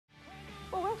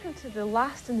welcome to the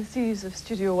last in the series of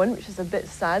Studio One, which is a bit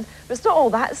sad. But it's not all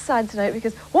that sad tonight,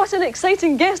 because what an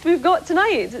exciting guest we've got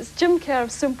tonight. It's Jim Kerr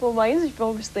of Simple Minds, you've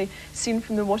obviously seen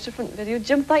from the Waterfront video.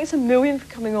 Jim, thanks a million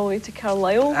for coming all the way to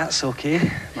Carlisle. That's okay,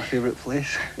 my favourite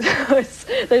place. It's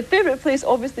the favourite place,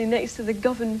 obviously, next to the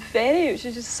Govan Ferry, which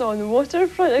you just saw on the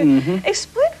waterfront.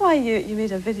 Explain why you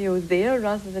made a video there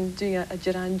rather than doing a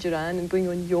Duran Duran and going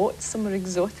on yachts somewhere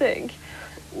exotic.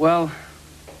 Well,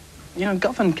 you know,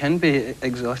 Govan can be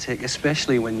exotic,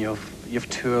 especially when you've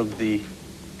toured the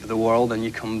world and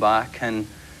you come back and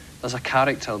there's a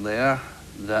character there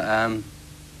that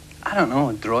I don't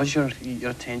know, draws your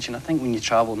attention. I think when you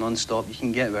travel non-stop, you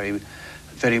can get very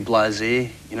blasé,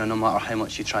 you know, no matter how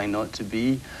much you try not to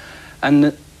be.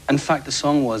 And in fact, the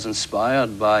song was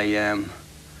inspired by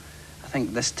I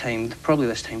think probably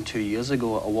this time 2 years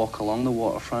ago, a walk along the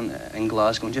waterfront in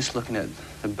Glasgow, and just looking at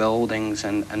the buildings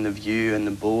and the view and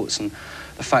the boats and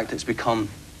the fact it's become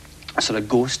a sort of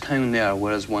ghost town there,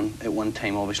 whereas at one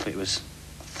time, obviously, it was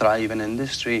a thriving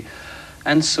industry.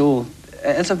 And so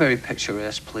it's a very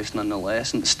picturesque place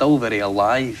nonetheless, and it's still very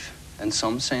alive in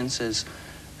some senses.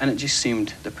 And it just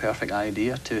seemed the perfect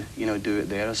idea to, you know, do it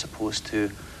there as opposed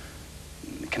to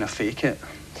kind of fake it.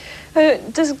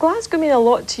 Does Glasgow mean a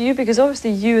lot to you? Because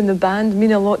obviously you and the band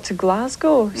mean a lot to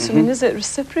Glasgow. So I mean, is it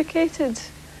reciprocated?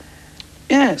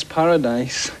 Yeah, it's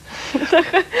paradise.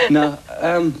 No,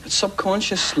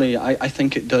 subconsciously I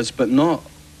think it does, but not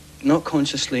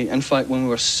consciously. In fact, when we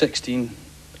were 16,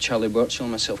 Charlie Burchill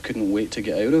and myself couldn't wait to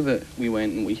get out of it. We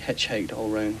went and we hitchhiked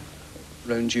all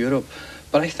around Europe.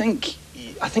 But I think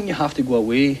you have to go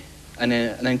away and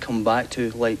then come back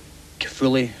to like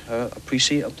fully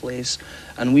appreciate a place,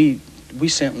 and we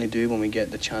certainly do when we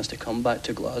get the chance to come back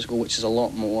to Glasgow, which is a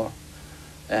lot more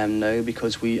now,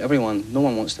 because no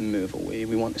one wants to move away.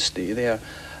 We want to stay there,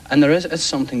 and there is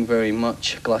something very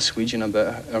much Glaswegian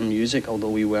about our music, although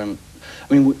we weren't.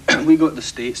 I mean, we go to the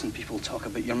States and people talk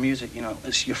about your music, you know,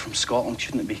 you're from Scotland,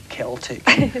 shouldn't it be Celtic?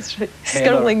 It's right.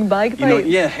 Skirling bagpipes. You know,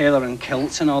 yeah, heather and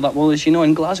kilts and all that. Well, as you know,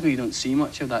 in Glasgow you don't see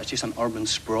much of that. It's just an urban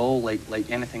sprawl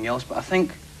like anything else. But I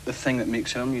think the thing that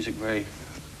makes our music very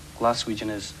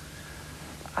Glaswegian is,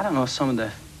 I don't know, some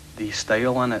of the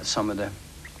style in it, some of the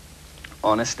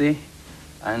honesty,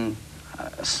 and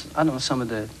I don't know, some of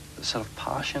the sort of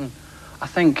passion. I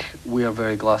think we are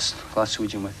very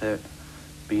Glaswegian without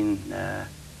being,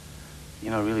 you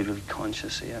know, really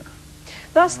conscious yet.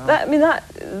 I mean,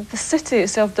 the city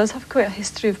itself does have quite a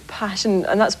history of passion,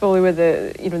 and that's probably where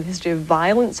the history of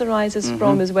violence arises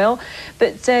from as well.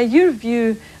 But your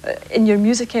view in your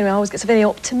music anyway always gets a very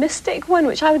optimistic one,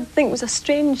 which I would think was a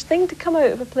strange thing to come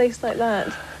out of a place like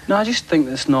that. No, I just think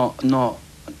that's not a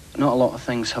lot of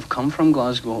things have come from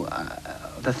Glasgow.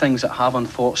 The things that have,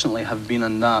 unfortunately, have been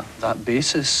on that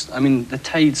basis. I mean, the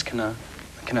tide's kind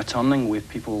of turning with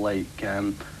people like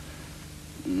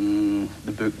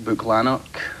the book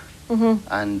Lanark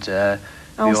and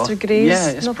Alistair Gray's yeah,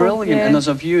 it's novel, brilliant. yeah. And there's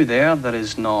a view there that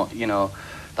is not, you know,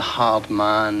 the hard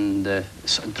man, the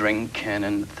sort of drinking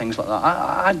and things like that.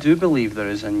 I do believe there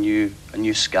is a new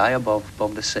sky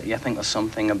above the city. I think there's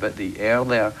something about the air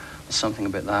there. There's something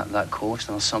about that coast,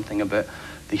 and there's something about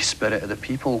the spirit of the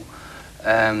people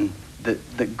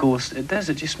that goes. It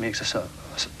just makes a sort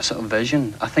of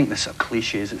vision. I think the sort of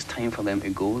cliches, it's time for them to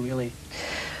go, really.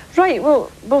 Right, well,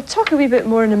 we'll talk a wee bit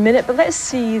more in a minute, but let's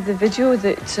see the video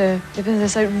that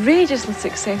this outrageously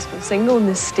successful single in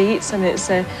the States, and it's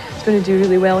going to do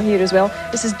really well here as well.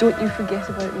 This is Don't You Forget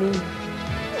About Me.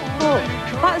 Oh,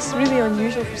 that's really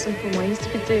unusual for Simple Minds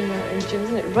to be doing that in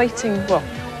June, isn't it?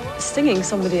 Singing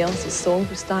somebody else's song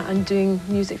for start and doing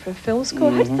music for a film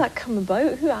score. How did that come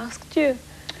about? Who asked you?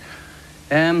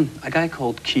 A guy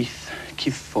called Keith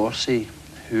Forsey,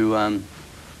 who,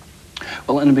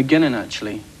 well, in the beginning,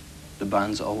 actually, the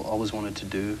band's always wanted to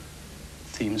do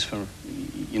themes for,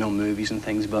 you know, movies and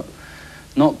things, but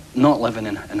not living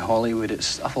in Hollywood,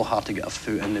 it's awful hard to get a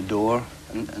foot in the door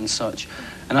and such.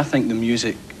 And I think the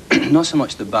music, not so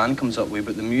much the band comes up with,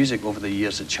 but the music over the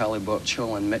years that Charlie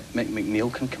Burchill and Mick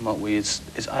McNeil can come up with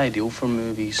is ideal for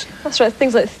movies. That's right,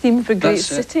 things like Theme for Great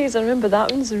Cities, I remember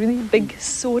that one's a really big,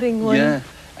 soaring one. Yeah,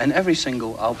 and every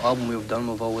single album we've done,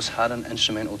 we've always had an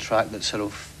instrumental track that sort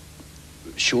of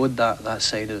showed that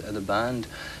side of the band,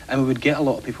 and we would get a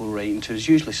lot of people writing to us,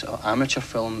 usually sort of amateur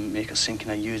filmmakers saying, can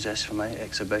I use this for my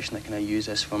exhibition, can I use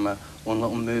this for my own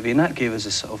little movie, and that gave us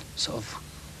a sort of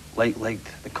like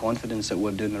the confidence that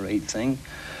we're doing the right thing.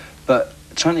 But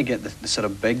trying to get the sort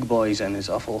of big boys in is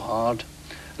awful hard,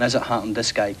 and as it happened,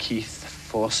 this guy Keith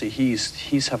Forsey, he's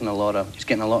getting a lot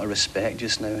of respect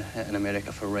just now in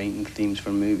America for writing themes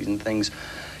for movies and things.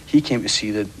 he came to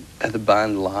see the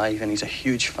band live, and he's a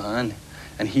huge fan.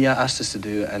 And he asked us to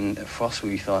do it, and at first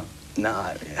we thought, nah,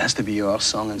 it has to be your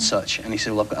song and such. And he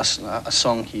said, well, I've got a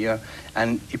song here.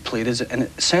 And he played us, and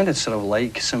it sounded sort of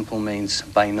like Simple Minds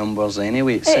by Numbers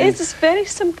anyway. It is, it's very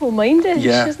simple-minded,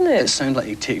 yeah, isn't it? It sounded like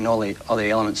he'd taken all the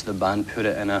elements of the band, put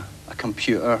it in a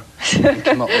computer, and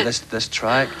come up with this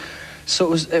track.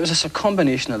 So it was a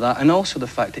combination of that, and also the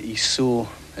fact that he's so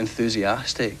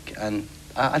enthusiastic, and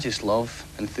I just love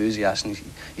enthusiasm.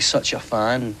 He's such a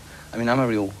fan. I mean, I'm a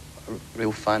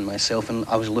real fan myself, and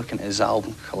I was looking at his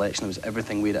album collection. It was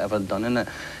everything we'd ever done in it,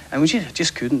 and we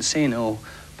just couldn't say no.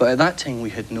 But at that time, we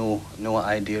had no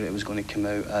idea it was going to come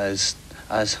out as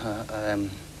a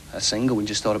single. We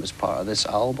just thought it was part of this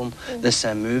album, this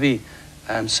movie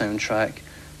soundtrack.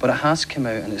 But it has come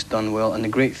out and it's done well. And the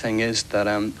great thing is that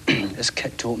it's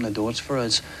kicked open the doors for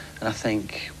us, and I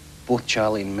think both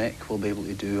Charlie and Mick will be able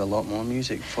to do a lot more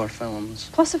music for films.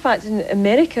 Plus the fact in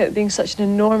America it being such an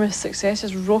enormous success,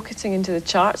 is rocketing into the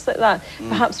charts like that,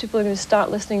 perhaps people are going to start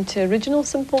listening to original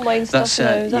Simple Minds stuff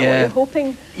now. Is that what you're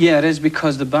hoping? Yeah, it is,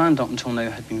 because the band up until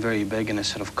now had been very big in the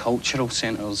sort of cultural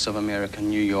centres of America,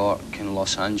 New York and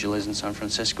Los Angeles and San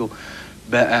Francisco.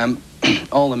 But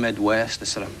all the Midwest, the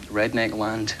sort of redneck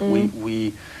land,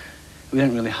 we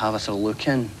didn't really have a sort of look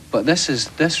in. But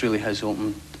this really has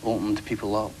opened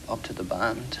people up to the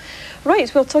band.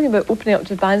 Right, well, talking about opening up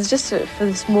to bands, just for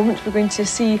this moment, we're going to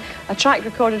see a track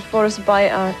recorded for us by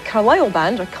a Carlisle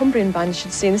band, or Cumbrian band, I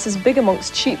should say, and this is Big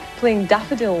Amongst Cheap, playing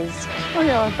Daffodils. Oh,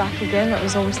 yeah, we're back again. That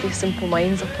was obviously Simple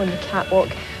Minds up on the catwalk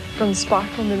from the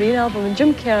Sparkle in the Rain album, and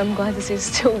Jim Kerr, I'm glad to say, is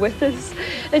still with us.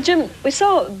 Now, Jim, we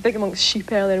saw Big Amongst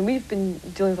Sheep earlier, and we've been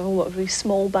dealing with a whole lot of really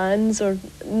small bands, or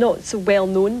not so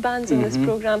well-known bands in this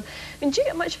programme. I mean, do you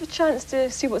get much of a chance to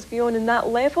see what's going on in that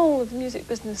level of the music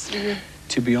business for you?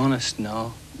 To be honest,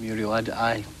 no, Muriel.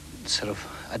 I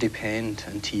depend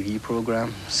on TV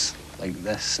programmes like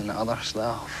this and other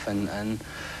stuff, and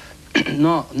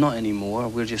not anymore.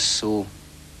 We're just so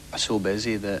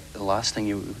busy that the last thing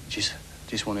you just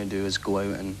want to do is go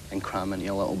out and cram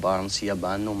into a little bar and see a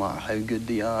band, no matter how good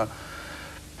they are.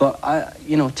 But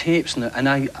tapes, and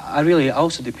I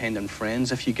also depend on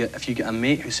friends. If you get a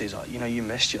mate who says, oh, you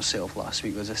missed yourself last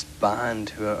week, there's this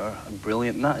band who are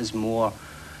brilliant, and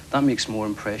that makes more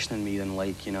impression on me than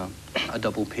a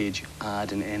double-page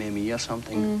ad in NME or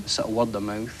something, sort of word of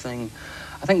mouth thing.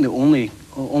 I think the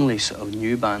only sort of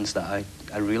new bands that I've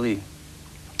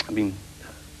been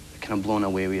kind of blown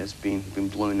away with has been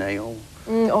Blue Nile.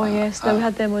 Oh yes, now we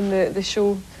had them on the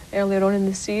show earlier on in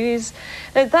the series.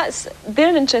 Now they're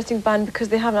an interesting band because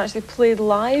they haven't actually played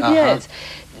live yet.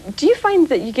 Do you find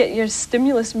that you get your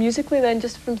stimulus musically then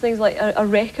just from things like a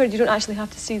record? You don't actually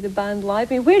have to see the band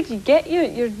live. I mean, where do you get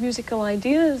your musical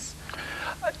ideas?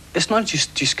 It's not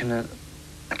just kind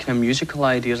of musical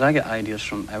ideas. I get ideas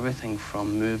from everything,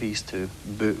 from movies to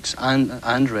books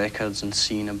and records, and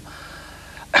seeing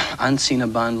a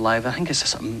band live. I think it's a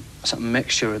sort of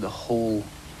mixture of the whole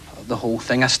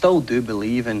thing. I still do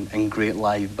believe in great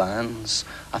live bands.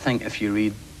 I think if you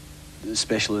read,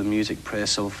 especially the music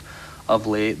press of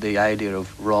late, the idea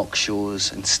of rock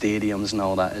shows and stadiums and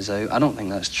all that is out. I don't think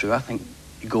that's true. I think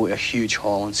you go to a huge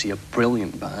hall and see a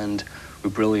brilliant band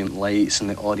with brilliant lights and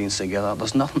the audience together.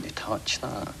 There's nothing to touch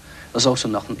that. There's also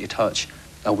nothing to touch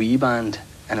a wee band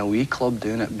in a wee club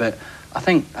doing it. But I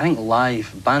think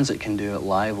live, bands that can do it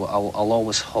live, I'll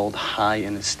always hold high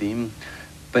in esteem.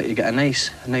 But you get a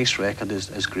nice record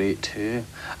is great too.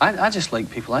 I just like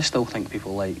people. I still think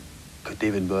people like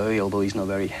David Bowie, although he's not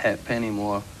very hip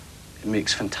anymore. He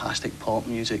makes fantastic pop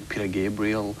music. Peter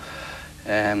Gabriel,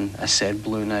 I said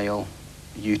Blue Nile.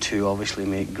 U2 obviously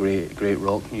make great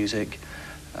rock music.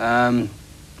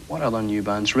 What other new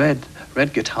bands? Red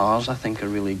Guitars, I think, are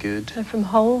really good. They're from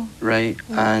Hull. Right,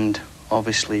 and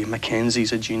obviously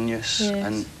Mackenzie's a genius,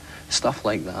 and stuff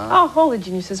like that. Oh, all the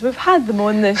geniuses. We've had them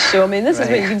on this show. I mean, this is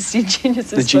when you can see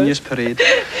geniuses. The Genius Parade.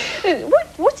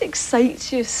 What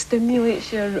excites you,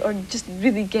 stimulates you, or just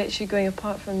really gets you going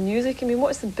apart from music? I mean,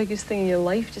 what's the biggest thing in your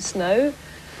life just now?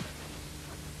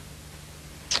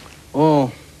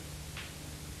 Oh.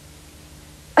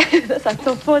 That's a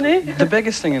tough one, eh? The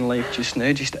biggest thing in life just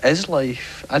now just is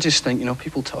life. I just think,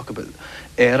 people talk about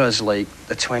eras like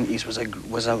the 20s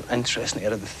was an interesting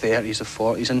era, the 30s, the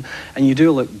 40s, and you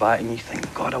do look back and you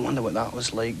think, God, I wonder what that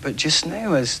was like. But just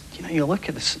now, as you look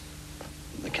at this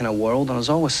the kind of world, and there's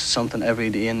always something every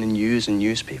day in the news and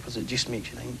newspapers that just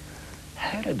makes you think,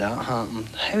 how did that happen?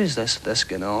 How is this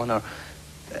going on? Or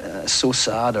it's so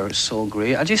sad, or it's so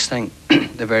great. I just think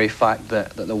the very fact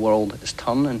that the world is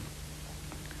turning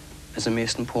is the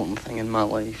most important thing in my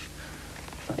life.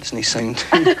 doesn't sound.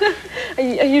 Are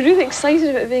you really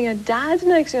excited about being a dad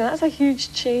next? You know, that's a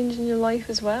huge change in your life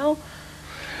as well.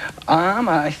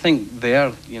 I think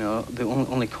there, you know, the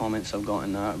only comments I've got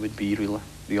in that would be really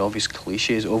the obvious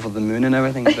cliches, over the moon and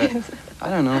everything, but I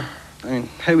don't know. I mean,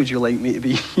 how would you like me to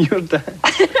be your dad?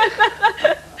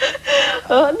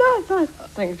 No, I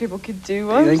think people could do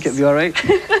one. You think it'd be all right?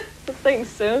 I think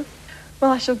so.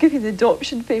 Well, I shall give you the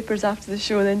adoption papers after the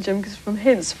show then, Jim, because from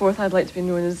henceforth I'd like to be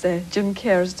known as Jim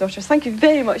Kerr's daughter. Thank you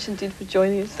very much indeed for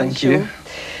joining us on the show. Thank you.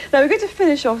 Now, we're going to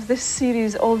finish off this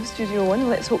series of Studio One.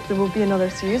 Let's hope there will be another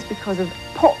series because of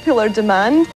popular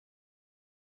demand.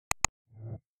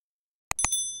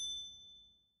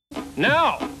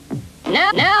 No!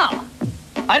 No!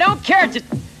 I don't care to...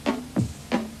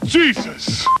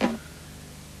 Jesus!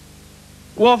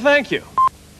 Well, thank you.